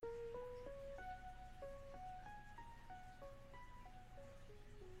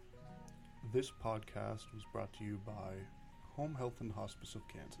This podcast was brought to you by Home Health and Hospice of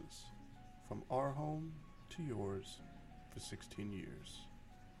Kansas. From our home to yours for 16 years.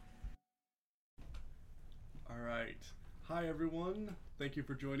 All right. Hi, everyone. Thank you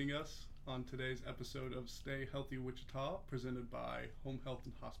for joining us on today's episode of Stay Healthy Wichita, presented by Home Health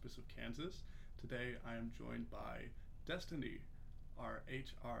and Hospice of Kansas. Today, I am joined by Destani, our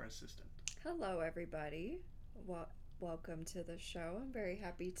HR assistant. Hello, everybody. Welcome to the show. I'm very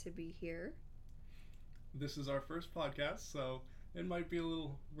happy to be here. This is our first podcast, so it might be a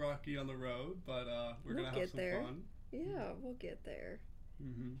little rocky on the road, but we're going to have some fun. Yeah, we'll get there.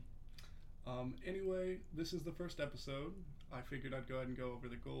 Anyway, this is the first episode. I figured I'd go ahead and go over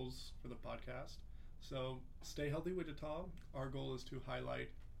the goals for the podcast. So, Stay Healthy Wichita. Our goal is to highlight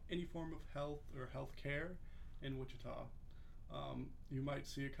any form of health or healthcare in Wichita. You might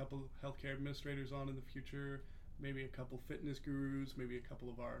see a couple healthcare administrators on in the future, maybe a couple fitness gurus, maybe a couple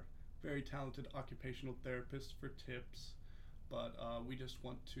of our very talented occupational therapists for tips. But we just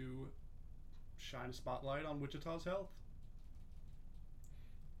want to shine a spotlight on Wichita's health.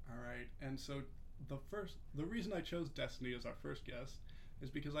 All right, and so the reason I chose Destani as our first guest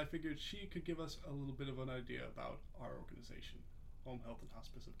is because I figured she could give us a little bit of an idea about our organization, Home Health and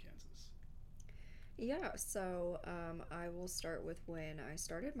Hospice of Kansas. Yeah, so I will start with when I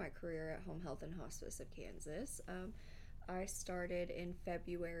started my career at Home Health and Hospice of Kansas. I started in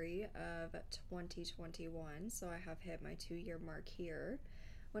February of 2021, so I have hit my 2-year mark here.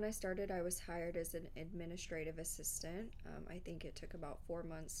 When I started, I was hired as an administrative assistant. I think it took about 4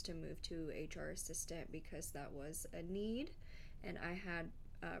 months to move to HR assistant because that was a need, and I had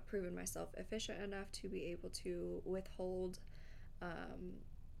proven myself efficient enough to be able to withhold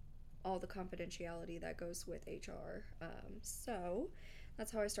all the confidentiality that goes with HR. So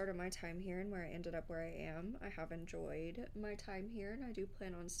that's how I started my time here and where I ended up where I am. I have enjoyed my time here, and I do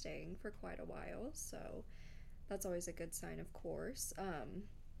plan on staying for quite a while, so that's always a good sign, of course.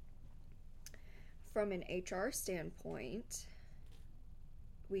 From an HR standpoint,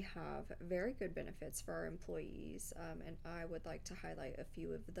 we have very good benefits for our employees, and I would like to highlight a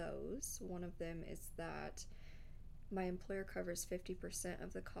few of those. One of them is that my employer covers 50%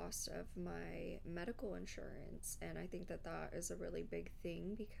 of the cost of my medical insurance, and I think that that is a really big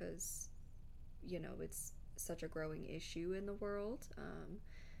thing because, it's such a growing issue in the world.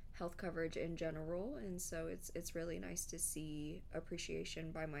 Health coverage in general, and so it's really nice to see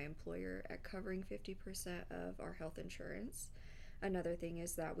appreciation by my employer at covering 50% of our health insurance. Another thing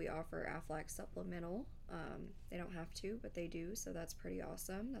is that we offer Aflac supplemental. They don't have to, but they do, so that's pretty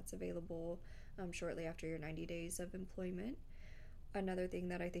awesome. That's available shortly after your 90 days of employment. Another thing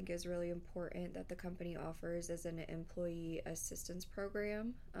that I think is really important that the company offers is an employee assistance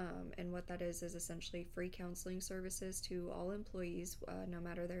program. And what that is essentially free counseling services to all employees, no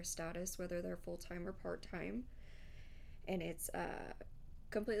matter their status, whether they're full-time or part-time. And it's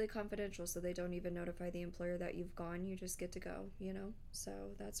completely confidential, so they don't even notify the employer that you've gone. You just get to go, So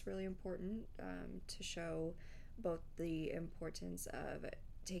that's really important to show both the importance of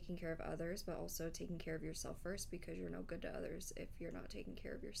taking care of others, but also taking care of yourself first, because you're no good to others if you're not taking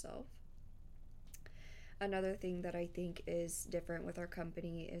care of yourself. Another thing that I think is different with our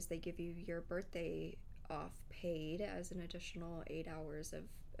company is they give you your birthday off paid as an additional 8 hours of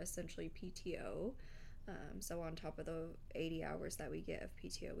essentially PTO. So on top of the 80 hours that we get of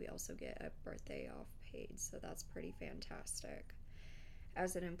PTO, we also get a birthday off paid. So that's pretty fantastic.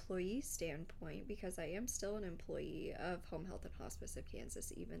 As an employee standpoint, because I am still an employee of Home Health and Hospice of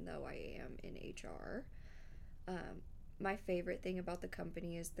Kansas, even though I am in HR, my favorite thing about the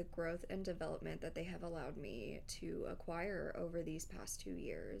company is the growth and development that they have allowed me to acquire over these past 2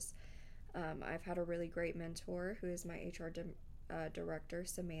 years. I've had a really great mentor who is my HR director,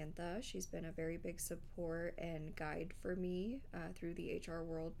 Samantha. She's been a very big support and guide for me through the HR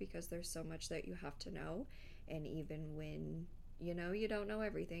world, because there's so much that you have to know, and even when you don't know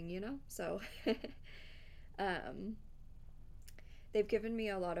everything, so they've given me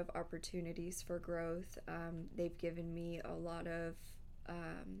a lot of opportunities for growth. They've given me a lot of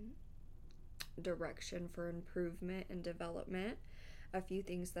direction for improvement and development. A few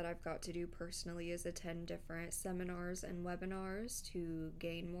things that I've got to do personally is attend different seminars and webinars to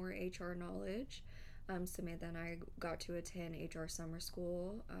gain more HR knowledge. Samantha and I got to attend HR summer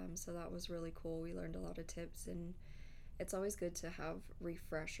school, so that was really cool. We learned a lot of tips, and it's always good to have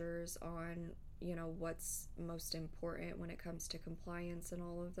refreshers on, what's most important when it comes to compliance and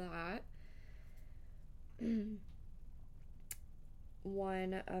all of that.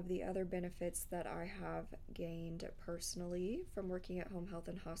 One of the other benefits that I have gained personally from working at Home Health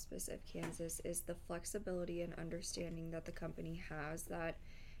and Hospice of Kansas is the flexibility and understanding that the company has, that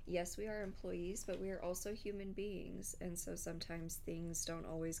yes, we are employees, but we are also human beings. And so sometimes things don't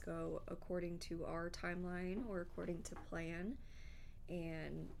always go according to our timeline or according to plan.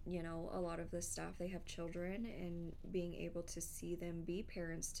 And, you know, a lot of the staff, they have children, and being able to see them be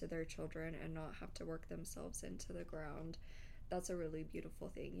parents to their children and not have to work themselves into the ground, that's a really beautiful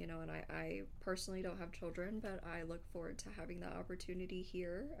thing, you know. And I personally don't have children, but I look forward to having that opportunity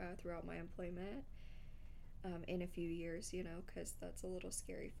here throughout my employment in a few years, you know, because that's a little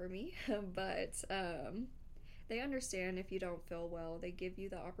scary for me. But they understand if you don't feel well. They give you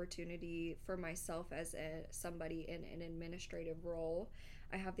the opportunity. For myself, as somebody in an administrative role,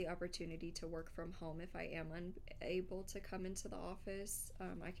 I have the opportunity to work from home if I am unable to come into the office.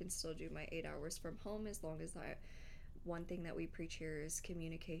 I can still do my 8 hours from home, as long as one thing that we preach here is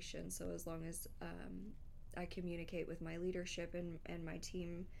communication. So as long as I communicate with my leadership and my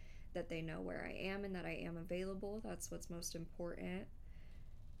team, that they know where I am and that I am available, that's what's most important.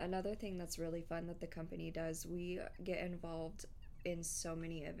 Another thing that's really fun that the company does, we get involved in so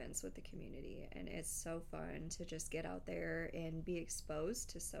many events with the community, and it's so fun to just get out there and be exposed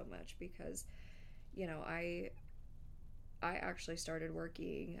to so much. Because, you know, I actually started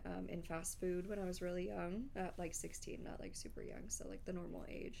working in fast food when I was really young, at like 16, not like super young, so like the normal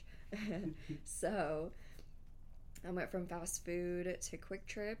age. So I went from fast food to Quick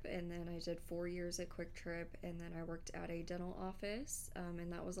Trip, and then I did 4 years at Quick Trip, and then I worked at a dental office,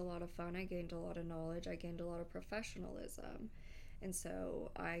 and that was a lot of fun. I gained a lot of knowledge, I gained a lot of professionalism, and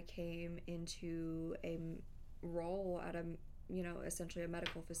so I came into a role at a, you know, essentially a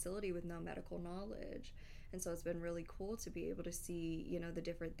medical facility with no medical knowledge. And so it's been really cool to be able to see, you know, the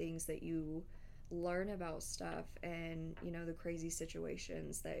different things that you learn about stuff, and, you know, the crazy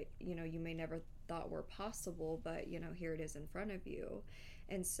situations that, you know, you may never thought were possible, but, you know, here it is in front of you.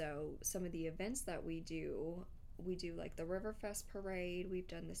 And so some of the events that we do like the Riverfest parade, we've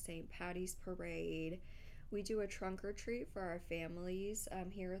done the St. Patty's parade, we do a trunk or treat for our families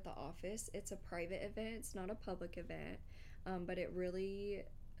here at the office. It's a private event, it's not a public event, but it really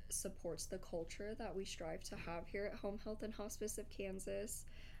supports the culture that we strive to have here at Home Health and Hospice of Kansas.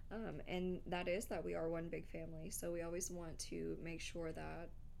 And that is that we are one big family. So we always want to make sure that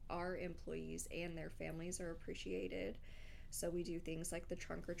our employees and their families are appreciated. So we do things like the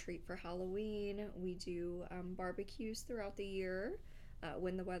trunk or treat for Halloween. We do barbecues throughout the year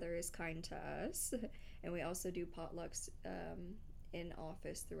when the weather is kind to us. And we also do potlucks in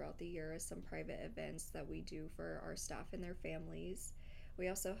office throughout the year as some private events that we do for our staff and their families. We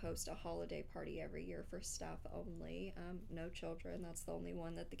also host a holiday party every year for staff only. No children. That's the only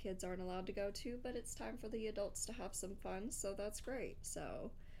one that the kids aren't allowed to go to, but it's time for the adults to have some fun, so that's great.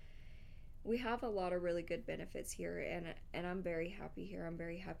 So we have a lot of really good benefits here, and I'm very happy here. I'm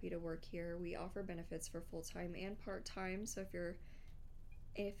very happy to work here. We offer benefits for full-time and part-time, so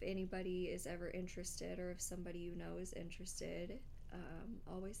if anybody is ever interested, or if somebody you know is interested,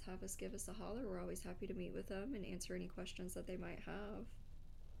 always have us give us a holler. We're always happy to meet with them and answer any questions that they might have.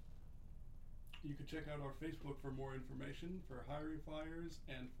 You can check out our Facebook for more information, for hiring flyers,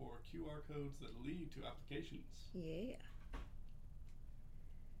 and for QR codes that lead to applications. Yeah.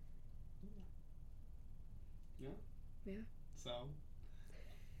 Yeah. So,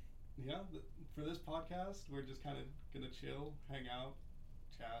 yeah, for this podcast, we're just kind of going to chill, hang out,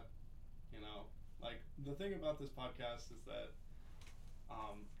 chat, you know. Like, the thing about this podcast is that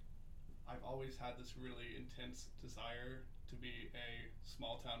I've always had this really intense desire to be a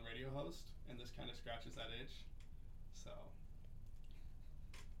small town radio host, and this kind of scratches that itch. So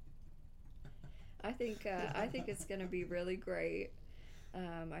I think it's going to be really great.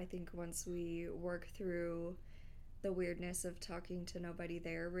 I think once we work through the weirdness of talking to nobody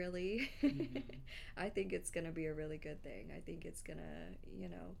there, really, I think it's going to be a really good thing. I think it's going to, you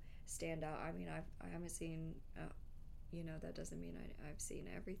know, stand out. I mean, I haven't seen, you know, that doesn't mean I've seen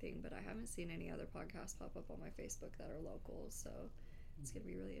everything, but I haven't seen any other podcasts pop up on my Facebook that are local, so it's going to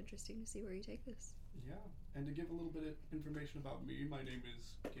be really interesting to see where you take this. Yeah, and to give a little bit of information about me, my name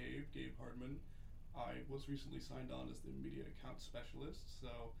is Gabe Hardman. I was recently signed on as the media account specialist,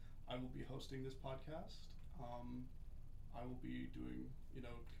 so I will be hosting this podcast. I will be doing, you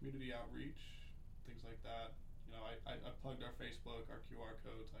know, community outreach, things like that. You know, I plugged our Facebook, our QR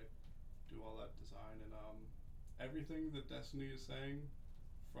codes, I do all that design, and everything that Destiny is saying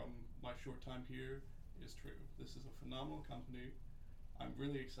from my short time here is true. This is a phenomenal company. I'm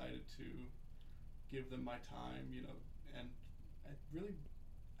really excited to give them my time, you know, and really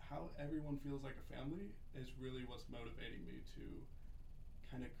how everyone feels like a family is really what's motivating me to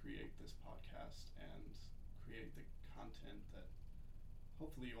kind of create this podcast and create the content that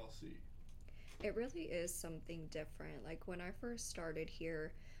hopefully you all see. It really is something different. Like when I first started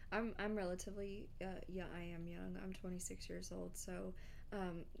here, I'm relatively yeah, I am young. I'm 26 years old. So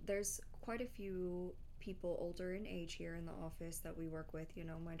there's quite a few people older in age here in the office that we work with,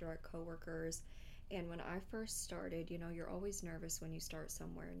 my direct coworkers. And when I first started, you're always nervous when you start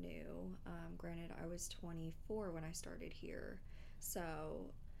somewhere new. Granted, I was 24 when I started here.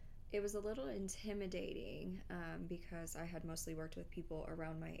 So it was a little intimidating because I had mostly worked with people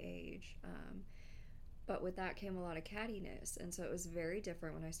around my age. But with that came a lot of cattiness. And so it was very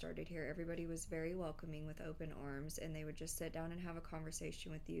different when I started here. Everybody was very welcoming with open arms, and they would just sit down and have a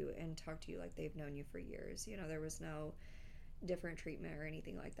conversation with you and talk to you like they've known you for years. There was no different treatment or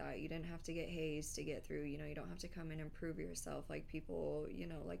anything like that. You didn't have to get hazed to get through. You don't have to come in and prove yourself like people,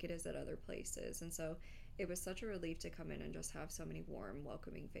 like it is at other places. And so it was such a relief to come in and just have so many warm,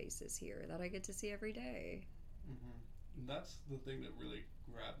 welcoming faces here that I get to see every day. Mm-hmm. And that's the thing that really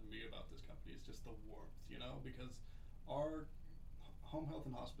grabbed me about this company is just the warmth, because our home health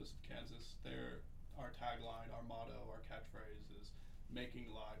and hospice of Kansas, our tagline, our motto, our catchphrase is making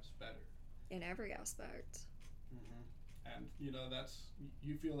lives better. In every aspect. Mm-hmm. And you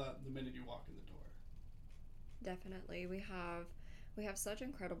feel that the minute you walk in the door. Definitely. We have such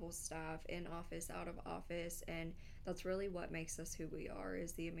incredible staff in office, out of office, and that's really what makes us who we are,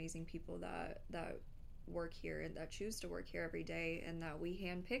 is the amazing people that work here and that choose to work here every day and that we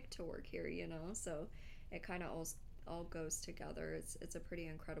handpick to work here, So it kind of all goes together. It's a pretty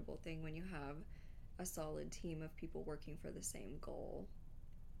incredible thing when you have a solid team of people working for the same goal.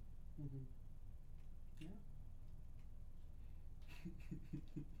 Mm-hmm. Yeah.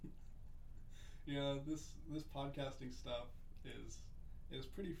 Yeah, this podcasting stuff is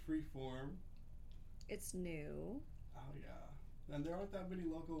pretty free form. It's new. Oh yeah, and there aren't that many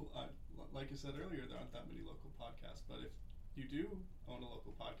local. Like I said earlier, there aren't that many local podcasts. But if you do own a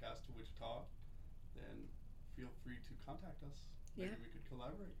local podcast to Wichita, then feel free to contact us. Maybe we could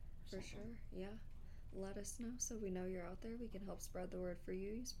collaborate. For sure. Yeah. Let us know so we know you're out there. We can help spread the word for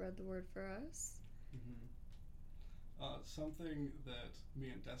you. You spread the word for us. Mm-hmm. Something that me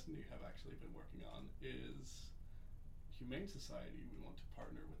and Destiny have actually been working on is Humane Society. We want to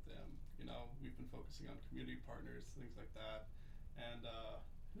partner with them. We've been focusing on community partners, things like that. And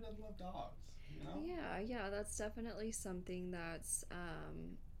who doesn't love dogs? Yeah, that's definitely something that's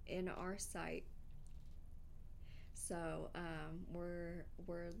in our sight. So we're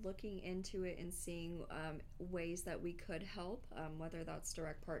looking into it and seeing ways that we could help, whether that's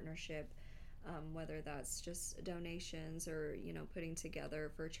direct partnership, whether that's just donations or putting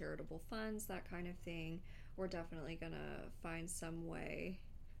together for charitable funds, that kind of thing. We're definitely gonna find some way.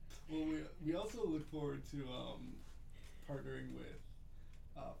 Well, we also look forward to partnering with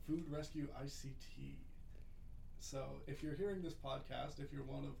Food Rescue ICT. So if you're hearing this podcast, if you're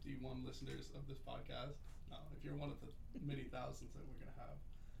one of the listeners of this podcast, no, if you're one of the many thousands that we're gonna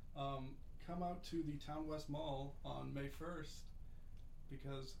have, come out to the Town West Mall on May 1st.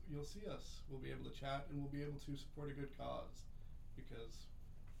 Because you'll see us. We'll be able to chat and we'll be able to support a good cause. Because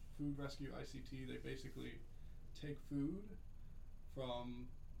Food Rescue ICT, they basically take food from,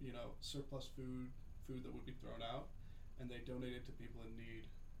 surplus food that would be thrown out, and they donate it to people in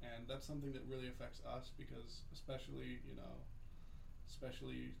need. And that's something that really affects us because especially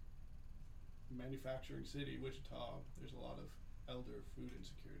manufacturing city, Wichita, there's a lot of elder food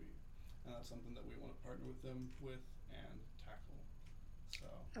insecurity. And that's something that we want to partner with them with and tackle. So.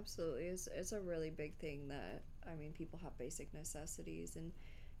 Absolutely. It's a really big thing that, people have basic necessities and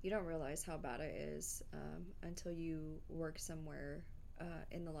you don't realize how bad it is until you work somewhere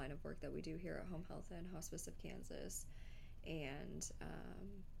in the line of work that we do here at Home Health and Hospice of Kansas. And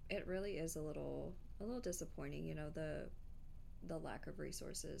it really is a little disappointing, the lack of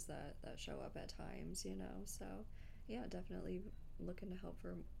resources that show up at times, So, yeah, definitely looking to help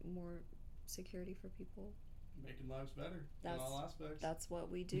for more security for people. Making lives better in all aspects. That's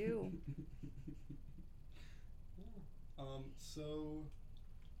what we do. Yeah. So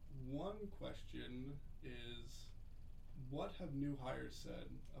one question is, what have new hires said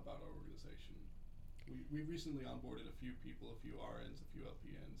about our organization? We recently onboarded a few people, a few RNs, a few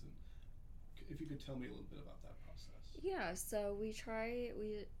LPNs, and if you could tell me a little bit about that process. Yeah, so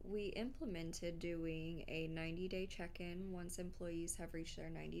we implemented doing a 90-day check-in once employees have reached their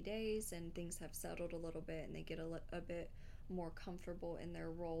 90 days and things have settled a little bit and they get a bit more comfortable in their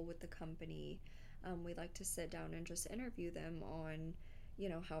role with the company. We like to sit down and just interview them on,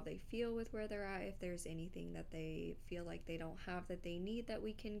 how they feel with where they're at, if there's anything that they feel like they don't have that they need that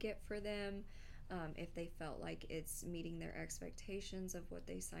we can get for them, if they felt like it's meeting their expectations of what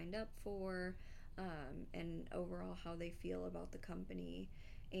they signed up for, and overall how they feel about the company.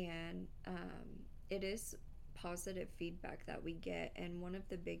 And it is positive feedback that we get. And one of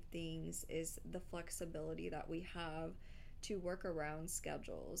the big things is the flexibility that we have to work around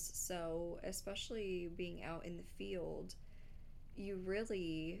schedules. So, especially being out in the field, you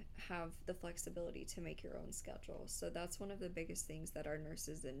really have the flexibility to make your own schedule. So that's one of the biggest things that our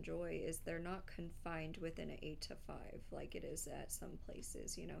nurses enjoy is they're not confined within an 8 to 5 like it is at some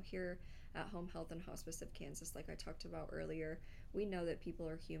places. You know, here at Home Health and Hospice of Kansas, like I talked about earlier, we know that people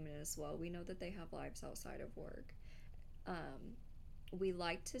are human as well. We know that they have lives outside of work. Um, we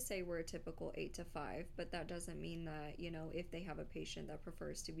like to say we're a typical 8 to 5, but that doesn't mean that, you know, if they have a patient that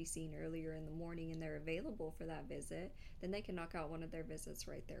prefers to be seen earlier in the morning and they're available for that visit, then they can knock out one of their visits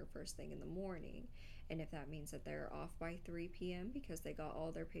right there first thing in the morning. And if that means that they're off by 3 p.m. because they got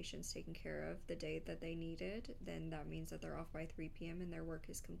all their patients taken care of the day that they needed, then that means that they're off by 3 p.m. and their work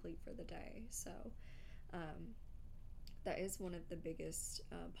is complete for the day. So, um, that is one of the biggest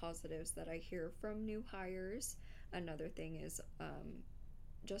positives that I hear from new hires. Another thing is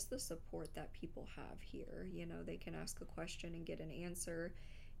just the support that people have here. You know, they can ask a question and get an answer.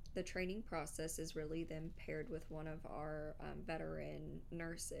 The training process is really then paired with one of our veteran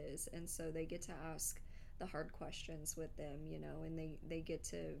nurses, and so they get to ask the hard questions with them. You know, and they get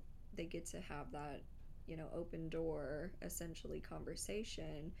to have that, you know, open door essentially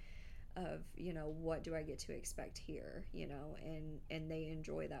conversation of, you know, what do I get to expect here, you know, and they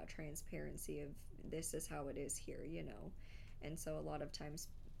enjoy that transparency of this is how it is here, you know. And so a lot of times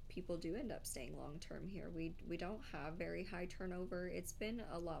people do end up staying long term here. We don't have very high turnover. It's been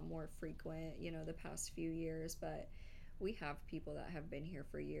a lot more frequent, you know, the past few years, but we have people that have been here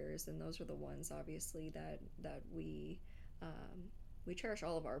for years, and those are the ones obviously that we cherish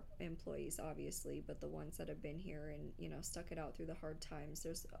all of our employees, obviously, but the ones that have been here and, you know, stuck it out through the hard times,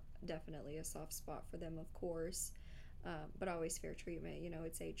 there's definitely a soft spot for them, of course. But always fair treatment. You know,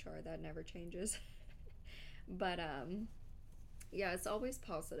 it's HR, that never changes. But yeah, it's always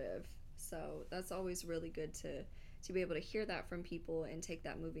positive. So that's always really good to be able to hear that from people and take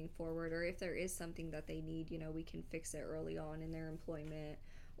that moving forward. Or if there is something that they need, you know, we can fix it early on in their employment,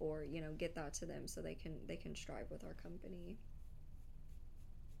 or, you know, get that to them so they can strive with our company.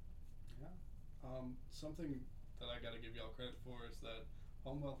 Yeah. Something that I got to give y'all credit for is that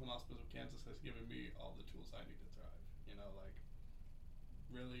Home Health and Hospice of Kansas has given me all the tools I need to thrive. You know, like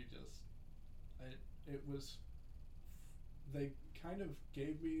really just it was they kind of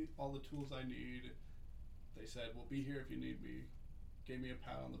gave me all the tools I need. They said, "We'll be here if you need me." Gave me a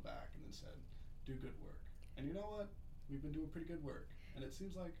pat on the back and then said, "Do good work." And you know what? We've been doing pretty good work. And it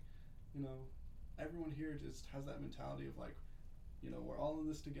seems like, you know, everyone here just has that mentality of like, you know, we're all in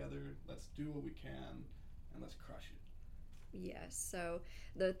this together. Let's do what we can and let's crush it. Yes. So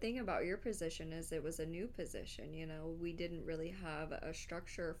the thing about your position is it was a new position. You know, we didn't really have a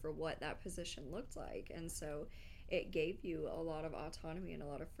structure for what that position looked like. And so it gave you a lot of autonomy and a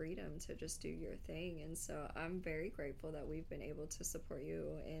lot of freedom to just do your thing. And so I'm very grateful that we've been able to support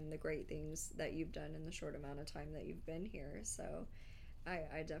you in the great things that you've done in the short amount of time that you've been here. So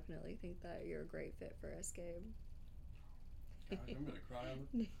I definitely think that you're a great fit for us, Gabe. Gosh, I'm gonna cry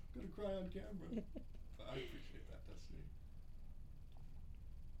on camera. But I appreciate that, Destiny.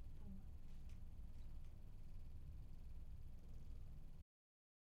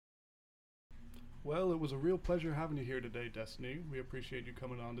 Well, it was a real pleasure having you here today, Destiny. We appreciate you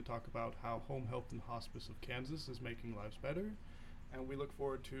coming on to talk about how Home Health and Hospice of Kansas is making lives better, and we look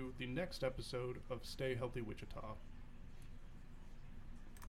forward to the next episode of Stay Healthy Wichita.